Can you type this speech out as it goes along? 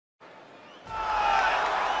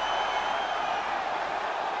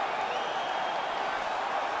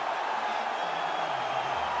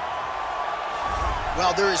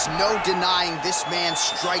Well, there is no denying this man's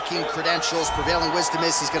striking credentials. Prevailing wisdom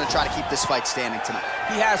is he's going to try to keep this fight standing tonight.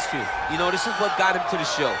 He has to. You know, this is what got him to the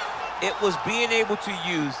show. It was being able to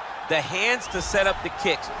use the hands to set up the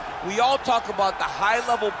kicks. We all talk about the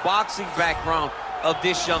high-level boxing background of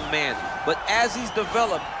this young man, but as he's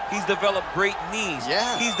developed great knees.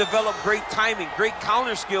 Yeah. He's developed great timing, great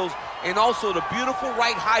counter skills, and also the beautiful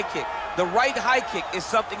right high kick. The right high kick is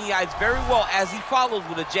something he hides very well as he follows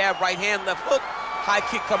with a jab, right hand, left hook. High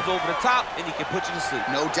kick comes over the top, and he can put you to sleep.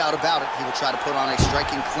 No doubt about it. He will try to put on a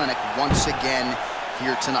striking clinic once again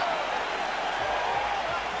here tonight.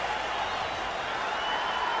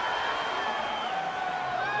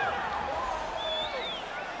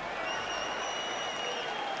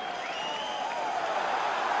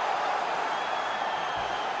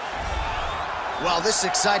 Well, this is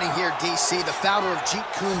exciting here, DC. The founder of Jeet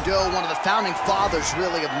Kune Do, one of the founding fathers,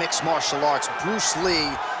 really, of mixed martial arts, Bruce Lee,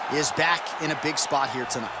 is back in a big spot here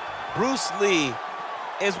tonight. Bruce Lee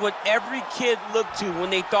is what every kid looked to when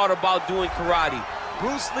they thought about doing karate.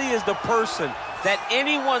 Bruce Lee is the person that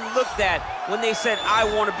anyone looked at when they said, I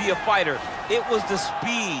want to be a fighter. It was the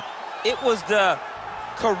speed. It was the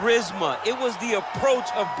charisma. It was the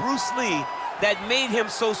approach of Bruce Lee that made him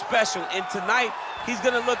so special. And tonight, he's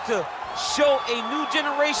going to look to show a new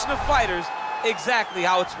generation of fighters exactly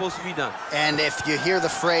how it's supposed to be done. And if you hear the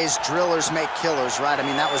phrase, drillers make killers, right? I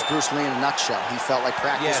mean, that was Bruce Lee in a nutshell. He felt like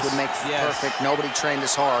practice would make perfect. Nobody trained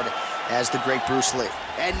as hard as the great Bruce Lee.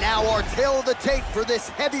 And now our tale of the tape for this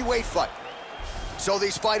heavyweight fight. So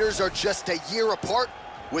these fighters are just a year apart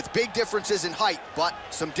with big differences in height, but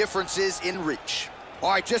some differences in reach.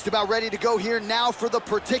 All right, just about ready to go here now for the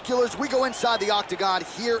particulars. We go inside the octagon.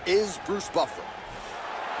 Here is Bruce Buffer.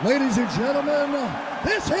 Ladies and gentlemen,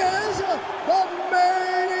 this is the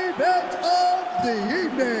main event of the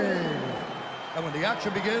evening. And when the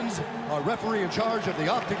action begins, our referee in charge of the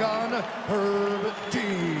octagon, Herb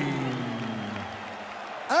Dean.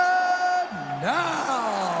 And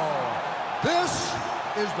now, this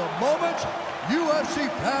is the moment UFC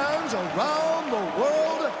fans around the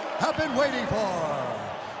world have been waiting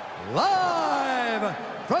for. Live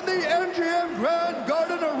from the MGM Grand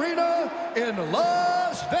Garden Arena in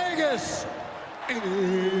Las Vegas, it's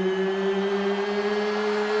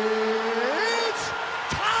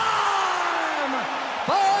time!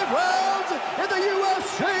 5 rounds in the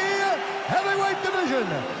UFC heavyweight division.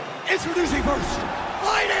 Introducing first,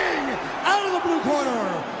 fighting out of the blue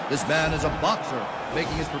corner. This man is a boxer,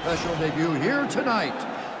 making his professional debut here tonight.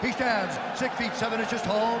 He stands 6 feet 7 inches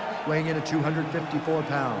tall, weighing in at 254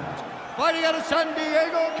 pounds. Fighting out of San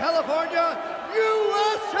Diego, California,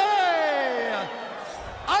 USA,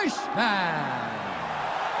 Iceman.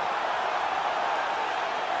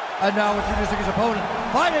 And now introducing his opponent,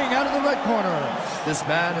 fighting out of the red corner. This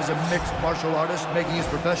man is a mixed martial artist making his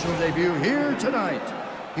professional debut here tonight.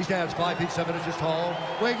 He stands 5 feet 7 inches tall,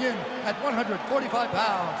 weighing in at 145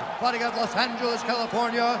 pounds. Fighting out of Los Angeles,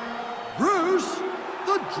 California, Bruce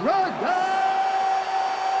the Dragon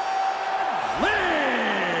Lee.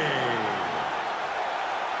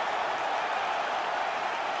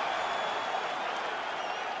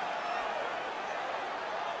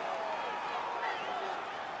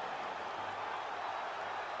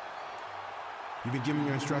 You've been given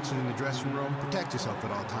your instructions in the dressing room. Protect yourself at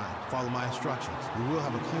all times. Follow my instructions. We will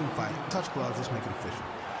have a clean fight. Touch gloves, let's make it official.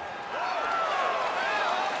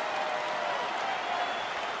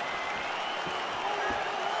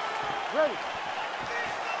 Ready.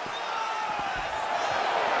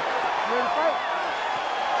 Ready to fight?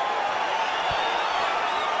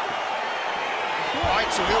 All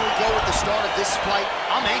right, so here we go with the start of this fight.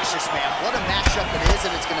 I'm anxious, man. What a matchup it is,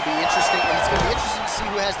 and it's going to be interesting. And it's going to be interesting to see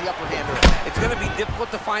who has the upper hand. It's going to be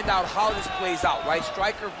difficult to find out how this plays out, right?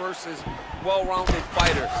 Striker versus well-rounded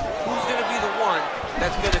fighter. Who's going to be the one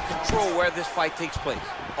that's going to control where this fight takes place?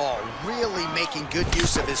 Oh, really making good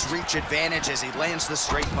use of his reach advantage as he lands the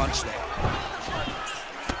straight punch there.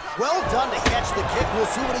 Well done to catch the kick. We'll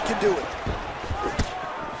see what he can do with it.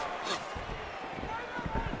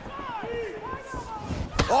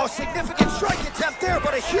 Oh, significant strike attempt there,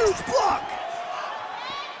 but a huge block.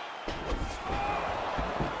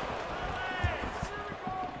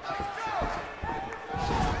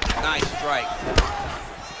 Nice strike.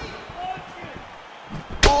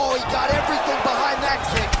 Oh, he got everything behind that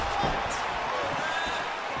kick.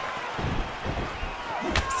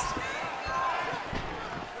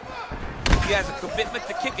 He has a commitment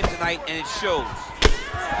to kicking tonight, and it shows.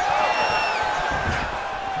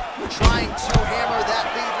 Trying to hammer that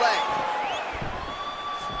lead leg.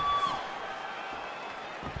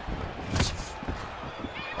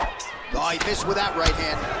 Oh, he missed with that right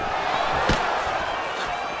hand.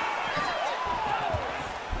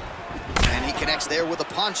 connects there with a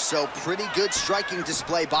punch, so pretty good striking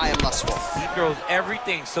display by him thus far. He throws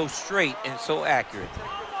everything so straight and so accurate.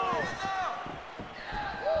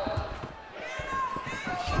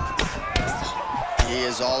 He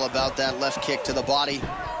is all about that left kick to the body.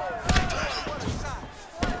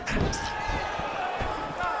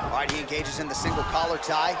 All right, he engages in the single collar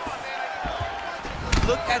tie.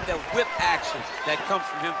 Look at the whip action that comes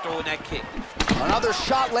from him throwing that kick. Another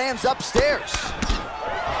shot lands upstairs.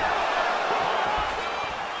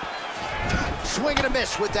 Swing and a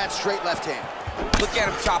miss with that straight left hand. Look at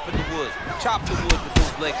him chopping the wood. Chop the wood with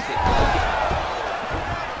those leg kicks.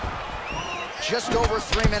 Just over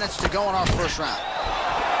 3 minutes to go in our first round.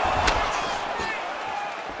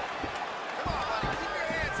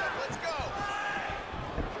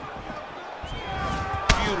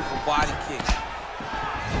 Beautiful body kick.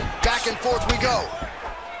 Back and forth we go.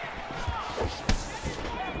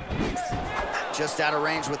 Just out of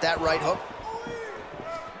range with that right hook.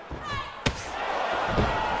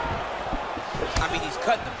 I mean, he's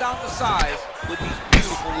cutting them down to size with these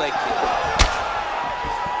beautiful leg kicks.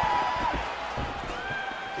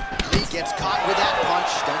 Lee gets caught with that punch.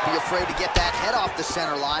 Don't be afraid to get that head off the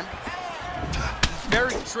center line. He's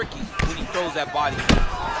very tricky when he throws that body kick.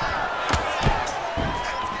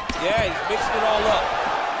 Yeah, he's mixing it all up.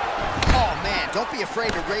 Oh, man, don't be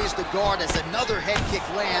afraid to raise the guard as another head kick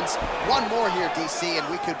lands. One more here, DC, and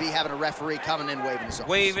we could be having a referee coming in waving his arms.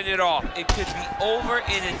 Waving it off. It could be over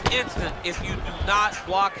in an instant if you do not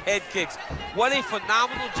block head kicks. What a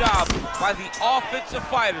phenomenal job by the offensive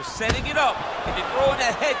fighter, setting it up and then throwing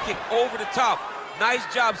that head kick over the top. Nice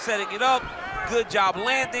job setting it up. Good job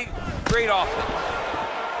landing. Great offense.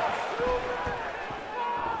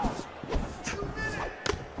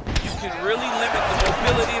 You can really limit the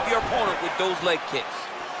mobility of your opponent with those leg kicks.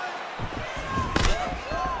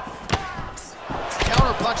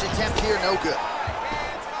 Counter punch attempt here, no good.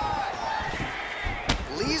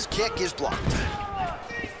 Lee's kick is blocked.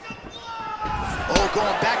 Oh,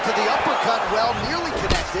 going back to the uppercut, well, nearly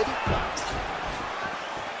connected.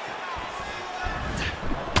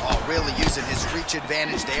 Oh, really using his reach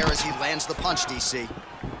advantage there as he lands the punch, DC.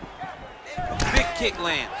 Big kick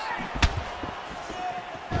lands.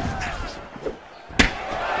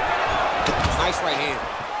 Nice right hand.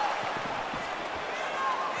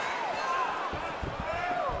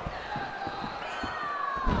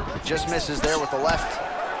 Just misses there with the left.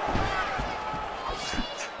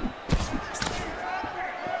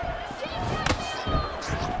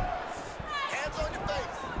 Hands on your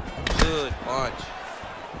face. Good punch.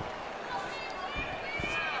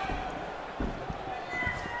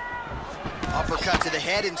 Uppercut to the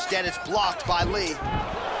head, instead it's blocked by Lee.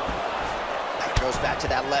 Goes back to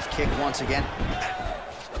that left kick once again.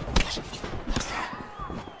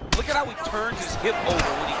 Look at how he turns his hip over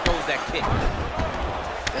when he throws that kick.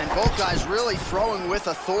 And both guys really throwing with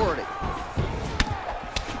authority.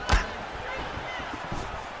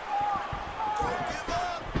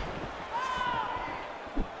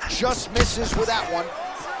 Just misses with that one.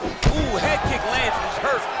 Ooh, head kick lands, he's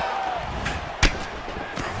hurt.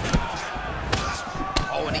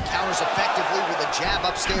 Oh, and he counters effectively with a jab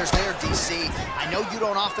upstairs there, DC. I know you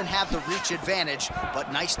don't often have the reach advantage,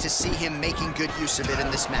 but nice to see him making good use of it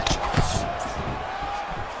in this match.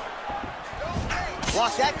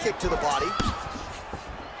 Block that kick to the body.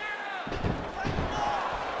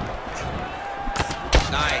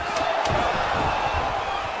 Nice.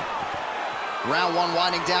 Round one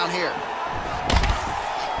winding down here.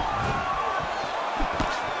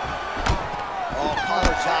 Oh,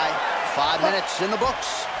 collar tie. 5 minutes in the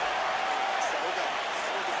books.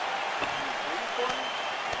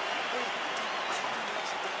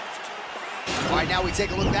 All right, now we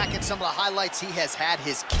take a look back at some of the highlights. He has had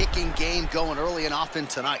his kicking game going early and often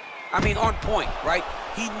tonight. I mean, on point, right?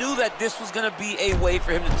 He knew that this was going to be a way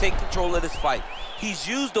for him to take control of this fight. He's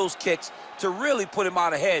used those kicks to really put him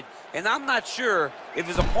out ahead, and I'm not sure if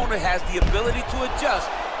his opponent has the ability to adjust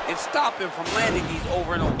and stop him from landing these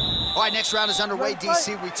over and over. All right, next round is underway,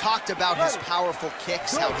 DC. We talked about his powerful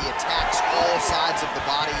kicks, how he attacks all sides of the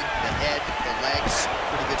body, the head, the legs.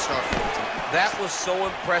 Pretty good start for him tonight. That was so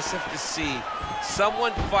impressive to see.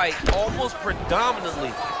 Someone fight almost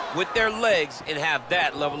predominantly with their legs and have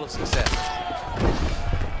that level of success.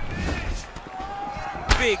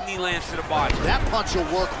 Big knee lands to the body. That punch will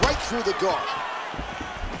work right through the guard.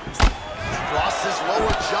 Across his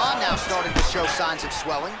lower jaw, now starting to show signs of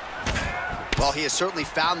swelling. Well, he has certainly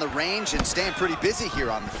found the range and staying pretty busy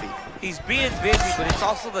here on the feet. He's being busy, but it's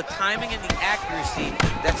also the timing and the accuracy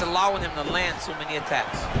that's allowing him to land so many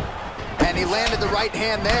attacks. And he landed the right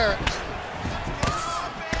hand there.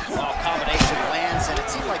 Oh, combination lands, and it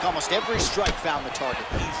seemed like almost every strike found the target.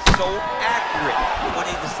 He's so accurate when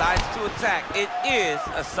he decides to attack. It is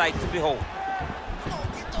a sight to behold.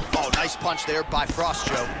 Oh, nice punch there by Frost,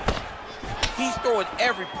 Joe. He's throwing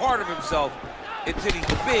every part of himself into these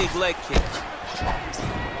big leg kicks.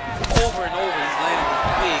 Over and over, he's landing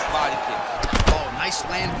with big body kicks. Oh, nice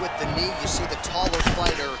land with the knee. You see the taller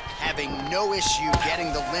fighter having no issue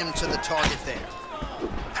getting the limb to the target there.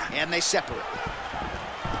 And they separate.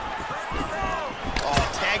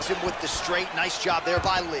 Oh, tags him with the straight. Nice job there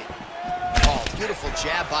by Lee. Oh, beautiful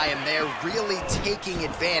jab by him there, really taking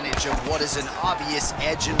advantage of what is an obvious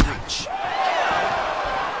edge and reach.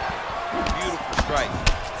 Beautiful strike.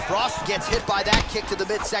 Frost gets hit by that kick to the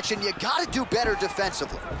midsection. You gotta do better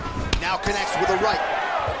defensively. Now connects with a right.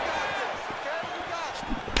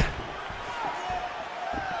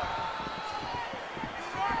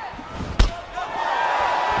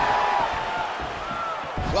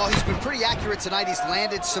 Well, he's been pretty accurate tonight. He's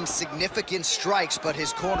landed some significant strikes, but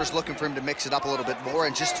his corner's looking for him to mix it up a little bit more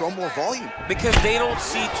and just throw more volume. Because they don't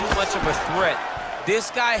see too much of a threat. This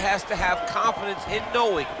guy has to have confidence in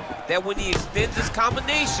knowing that when he extends his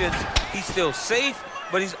combinations, he's still safe,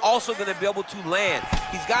 but he's also going to be able to land.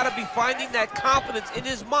 He's got to be finding that confidence in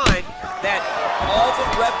his mind that all the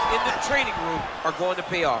reps in the training room are going to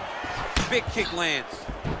pay off. Big kick lands.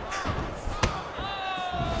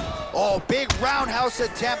 Oh, big roundhouse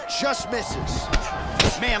attempt, just misses.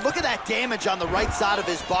 Man, look at that damage on the right side of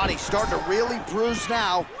his body. Starting to really bruise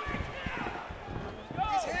now.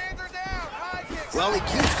 His hands are down. High kicks. Well, he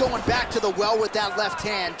keeps going back to the well with that left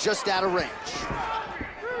hand, just out of range.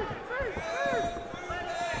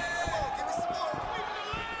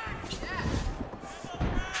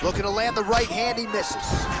 Looking to land the right hand, he misses.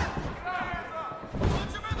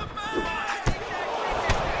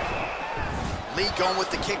 Lee going with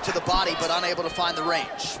the kick to the body, but unable to find the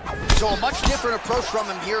range. So a much different approach from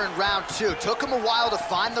him here in round two. Took him a while to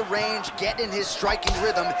find the range, get in his striking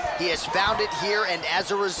rhythm. He has found it here, and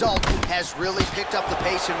as a result, has really picked up the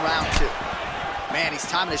pace in round two. Man, he's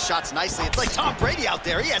timing his shots nicely. It's like Tom Brady out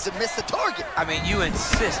there. He hasn't missed the target. I mean, you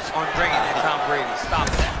insist on bringing in Tom Brady. Stop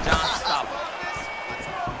that, John. Stop it.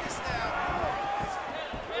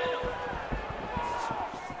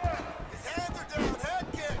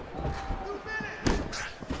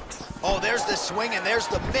 Oh, there's the swing, and there's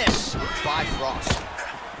the miss by Frost.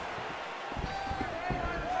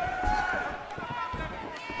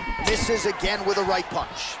 Misses again with a right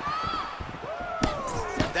punch.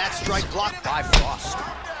 That strike blocked by Frost.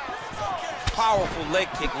 Powerful leg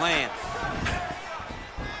kick lands.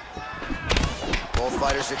 Both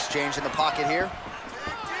fighters exchange in the pocket here.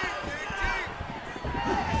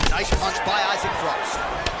 Nice punch by Isaac Frost.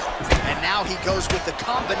 And now he goes with the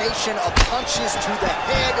combination of punches to the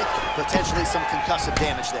head, potentially some concussive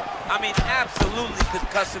damage there. I mean, absolutely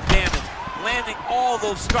concussive damage. Landing all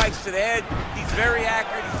those strikes to the head. He's very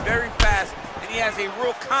accurate, he's very fast, and he has a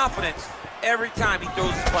real confidence every time he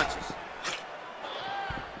throws his punches.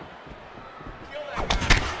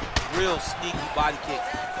 Real sneaky body kick.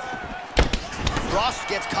 Frost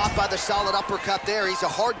gets caught by the solid uppercut there. He's a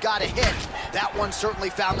hard guy to hit. That one certainly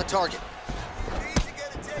found the target.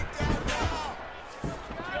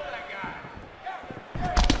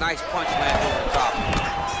 Nice punch land over the top.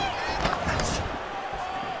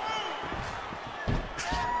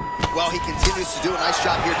 Well, he continues to do a nice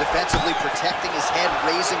job here defensively, protecting his head,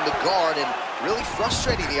 raising the guard, and really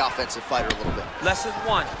frustrating the offensive fighter a little bit. Lesson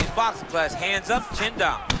one in boxing class, hands up, chin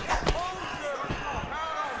down.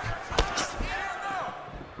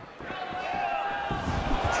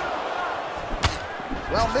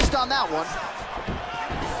 Well, missed on that one.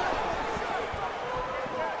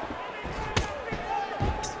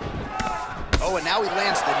 Oh, and now he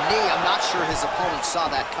lands the knee. I'm not sure his opponent saw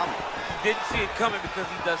that coming. Didn't see it coming because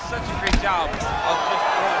he does such a great job of just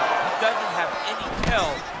throwing. He doesn't have any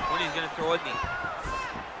tell when he's going to throw a knee.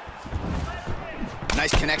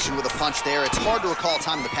 Nice connection with a punch there. It's hard to recall a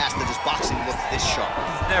time in the past that his boxing looked this sharp.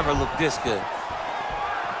 He's never looked this good.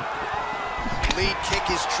 Lead kick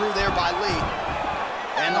is true there by Lee.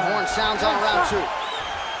 And the horn sounds on round two.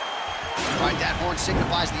 All right, that horn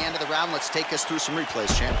signifies the end of the round. Let's take us through some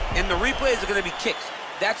replays, champ. And the replays are going to be kicks.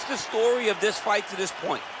 That's the story of this fight to this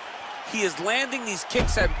point. He is landing these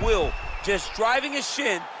kicks at will, just driving his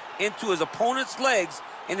shin into his opponent's legs,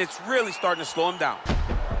 and it's really starting to slow him down.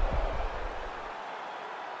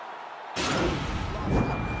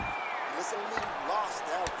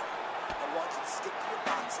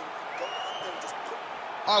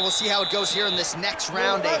 All right, we'll see how it goes here in this next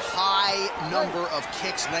round. A high number of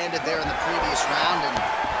kicks landed there in the previous round, and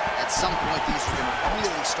at some point these are going to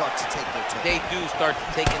really start to take their toll. They do start to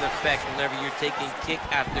take an effect whenever you're taking kick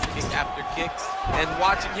after kick after kick. And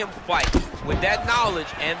watching him fight with that knowledge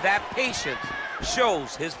and that patience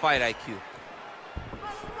shows his fight IQ.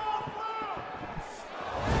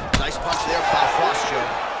 Nice punch there by Frost, Joe.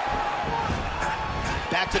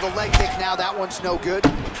 Back to the leg kick now. That one's no good.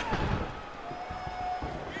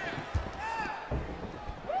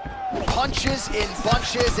 Punches in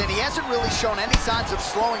bunches, and he hasn't really shown any signs of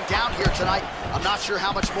slowing down here tonight. I'm not sure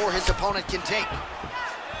how much more his opponent can take.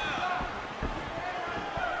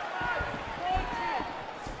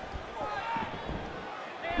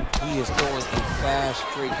 He is throwing a fast,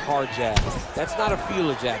 straight, hard jab. That's not a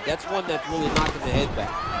feeler jab. That's one that's really knocking the head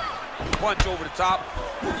back. Punch over the top.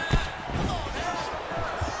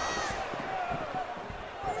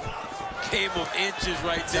 Game of inches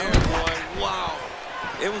right there, boy. Wow.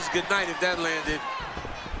 It was good night if that landed.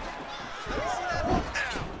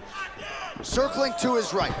 Circling to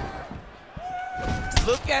his right.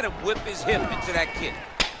 Look at him whip his hip into that kick.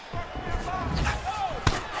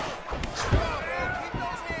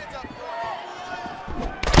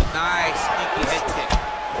 Nice, sneaky head kick.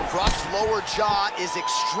 Frost's lower jaw is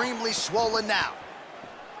extremely swollen now.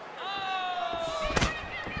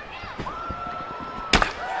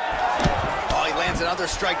 Oh, he lands another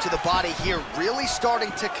strike to the body here, really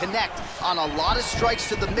starting to connect on a lot of strikes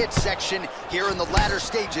to the midsection here in the latter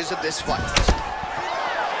stages of this fight.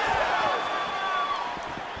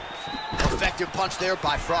 Effective punch there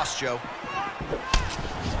by Frost, Joe.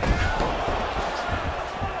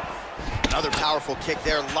 Another powerful kick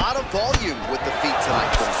there. A lot of volume with the feet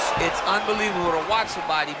tonight. It's unbelievable to watch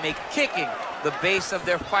somebody make kicking the base of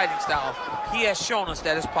their fighting style. He has shown us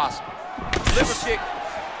that it's possible. Liver kick.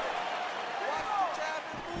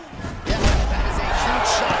 Yeah, that is a huge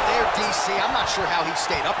shot there, DC. I'm not sure how he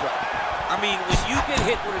stayed upright. I mean, when you get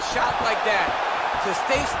hit with a shot like that, to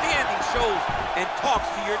stay standing shows and talks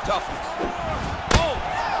to your toughness. Oh!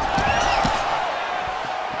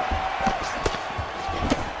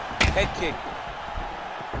 Head kick.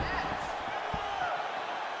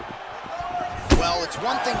 Well, it's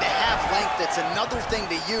one thing to have length, it's another thing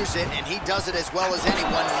to use it, and he does it as well as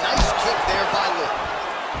anyone. Nice kick there by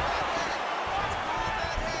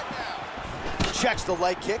Lee. Checks the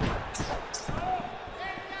leg kick.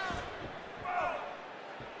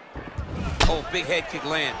 Oh, big head kick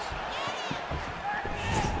lands.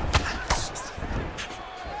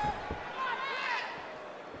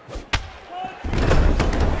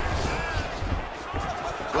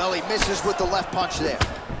 Well, he misses with the left punch there.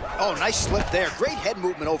 Oh, nice slip there. Great head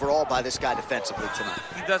movement overall by this guy defensively tonight.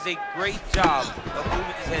 He does a great job of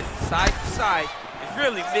moving his head side to side and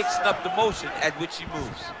really mixing up the motion at which he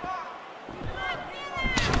moves.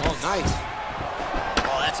 Oh, nice.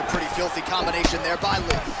 Oh, that's a pretty filthy combination there by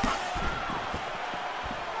Lee.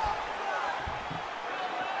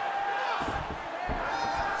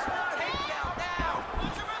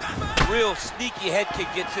 Real sneaky head kick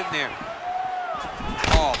gets in there.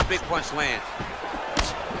 Oh, big punch lands.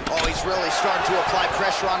 Oh, he's really starting to apply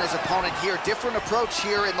pressure on his opponent here. Different approach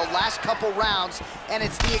here in the last couple rounds, and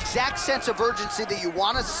it's the exact sense of urgency that you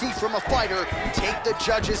want to see from a fighter. Take the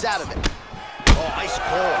judges out of it. Oh, ice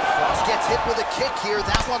cold. Frost gets hit with a kick here.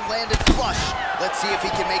 That one landed flush. Let's see if he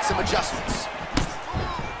can make some adjustments.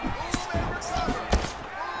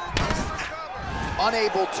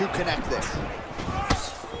 Unable to connect there.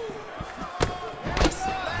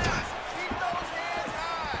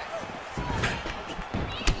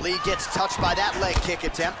 Lee gets touched by that leg kick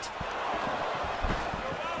attempt.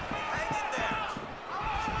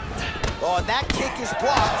 Oh, and that kick is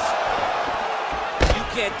blocked. You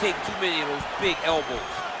can't take too many of those big elbows.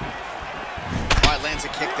 All right, lands a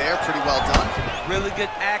kick there, pretty well done. Really good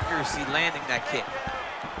accuracy landing that kick.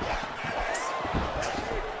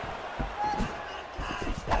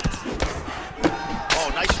 Oh,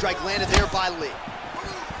 nice strike landed there by Lee.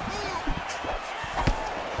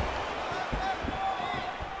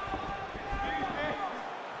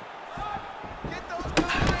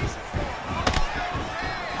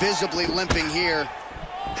 Visibly limping here.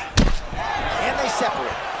 And they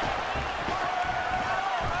separate.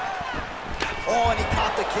 Oh, and he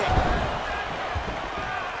caught the kick.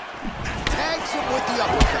 Tags him with the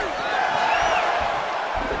uppercut.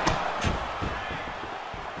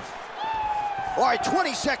 All right,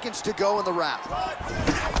 20 seconds to go in the round.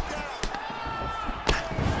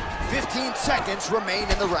 15 seconds remain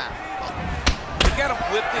in the round. You gotta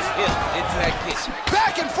whip this hip into that kick.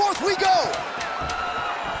 Back and forth we go.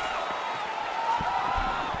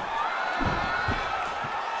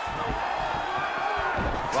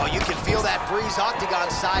 Well, you can feel that breeze octagon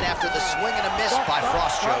side after the swing and a miss by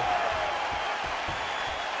Frost, Joe.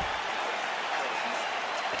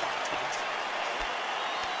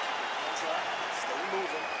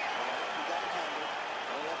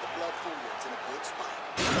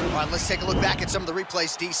 All right, let's take a look back at some of the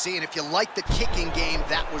replays, DC, and if you like the kicking game,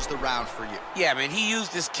 that was the round for you. Yeah, man, he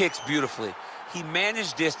used his kicks beautifully. He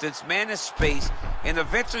managed distance, managed space, and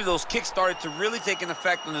eventually those kicks started to really take an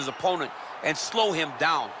effect on his opponent and slow him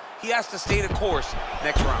down. He has to stay the course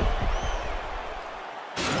next round.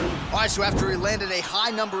 All right, so after he landed a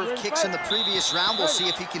high number of kicks in the previous round, we'll see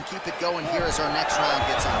if he can keep it going here as our next round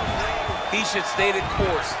gets on. He should stay the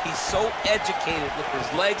course. He's so educated with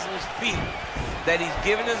his legs and his feet that he's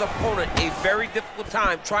given his opponent a very difficult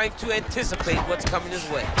time trying to anticipate what's coming his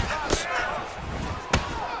way.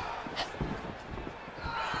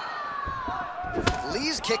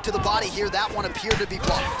 Lee's kick to the body here, that one appeared to be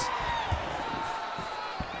blocked.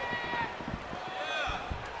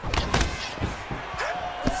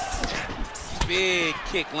 Big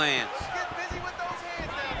kick lands. Get busy with those hands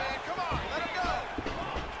now, man. Come on, let him go.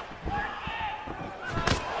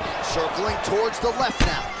 Circling towards the left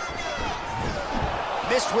now.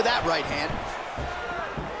 Missed with that right hand.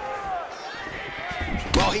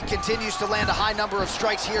 Well, he continues to land a high number of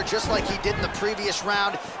strikes here, just like he did in the previous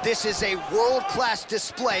round. This is a world-class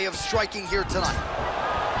display of striking here tonight.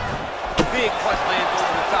 Big punch lands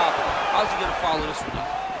over the top. How's he gonna follow this one up?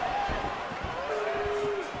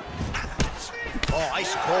 Oh,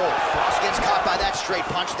 ice cold. Frost gets caught by that straight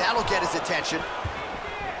punch. That'll get his attention.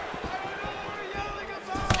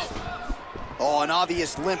 Oh, an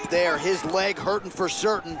obvious limp there. His leg hurting for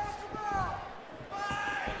certain.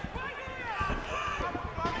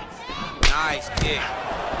 Nice kick.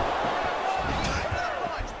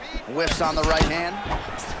 Whiffs on the right hand.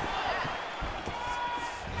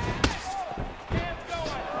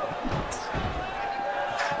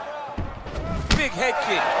 Big head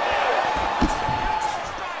kick.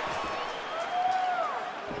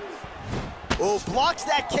 Oh, blocks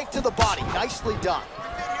that kick to the body. Nicely done.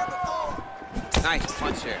 Nice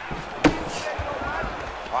punch there.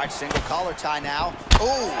 All right, single collar tie now.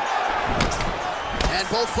 Oh! And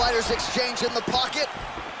both fighters exchange in the pocket.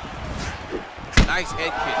 Nice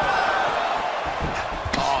head kick.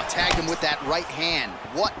 Oh, tagged him with that right hand.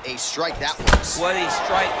 What a strike that was. What a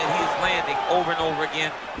strike that he is landing over and over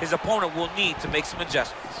again. His opponent will need to make some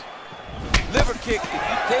adjustments. Liver kick, if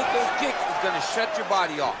you take those kicks, it's going to shut your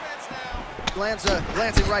body off. Lands a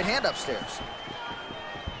glancing right hand upstairs.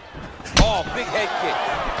 Oh, big head kick.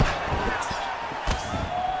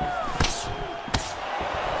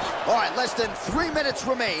 All right, less than 3 minutes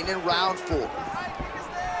remain in round 4.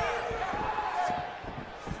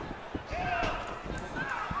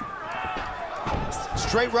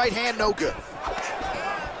 Straight right hand, no good.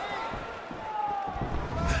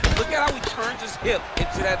 Look at how he turns his hip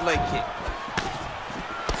into that leg kick.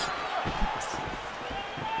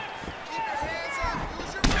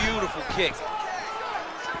 Beautiful kick.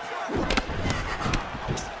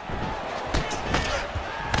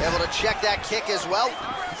 Able to check that kick as well.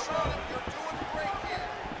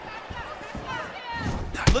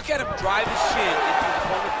 Look at him drive his shin into his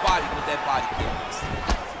opponent's body with that body kick.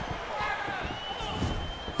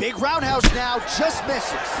 Big roundhouse now, just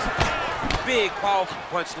misses. Big, powerful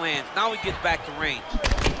punch lands. Now he gets back to range.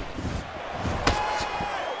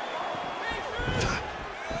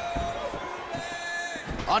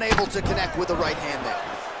 Unable to connect with the right hand there.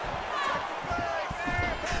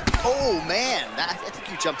 Oh, man. I think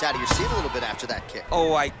you jumped out of your seat a little bit after that kick.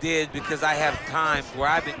 Oh, I did, because I have times where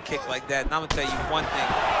I've been kicked like that, and I'm going to tell you one thing.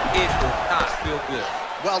 It does not feel good.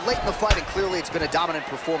 Well, late in the fight, and clearly it's been a dominant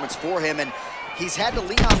performance for him, and he's had to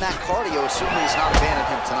lean on that cardio, assuming he's not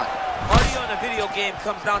abandoned him tonight. Cardio in a video game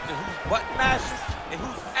comes down to who's button mashing and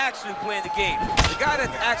who's actually playing the game. The guy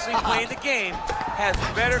that's actually playing the game has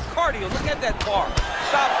better cardio. Look at that bar.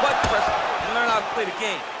 Stop button pressing and learn how to play the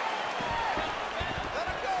game.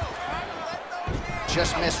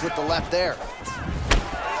 Just missed with the left there.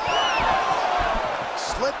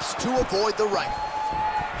 Slips to avoid the right.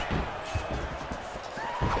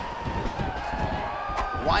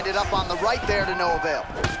 Winded up on the right there to no avail.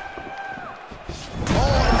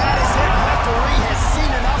 Oh, and that is it. Referee has seen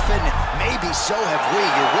enough, and maybe so have we.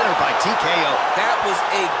 Your winner by TKO. That was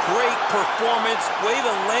a great performance. Way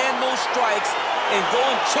to land those strikes and go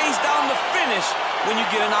and chase down the finish when you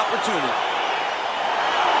get an opportunity.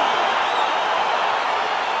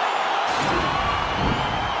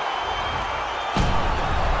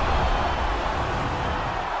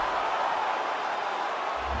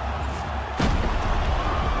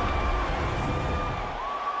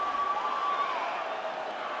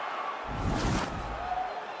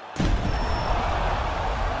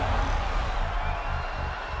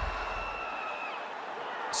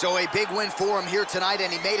 So a big win for him here tonight,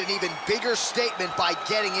 and he made an even bigger statement by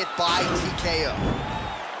getting it by TKO.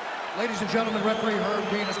 Ladies and gentlemen, referee Herb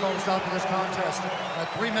Dean has called a stop to this contest at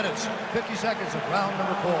 3 minutes, 50 seconds of round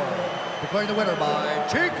number 4. Declaring the winner by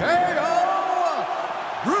TKO,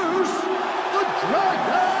 Bruce the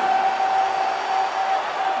Dragon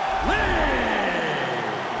Lee!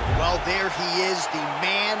 Well, there he is, the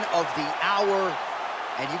man of the hour.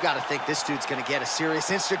 And you got to think this dude's going to get a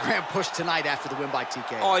serious Instagram push tonight after the win by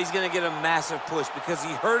TKO. Oh, he's going to get a massive push because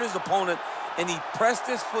he hurt his opponent and he pressed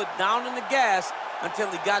his foot down on the gas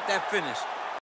until he got that finish.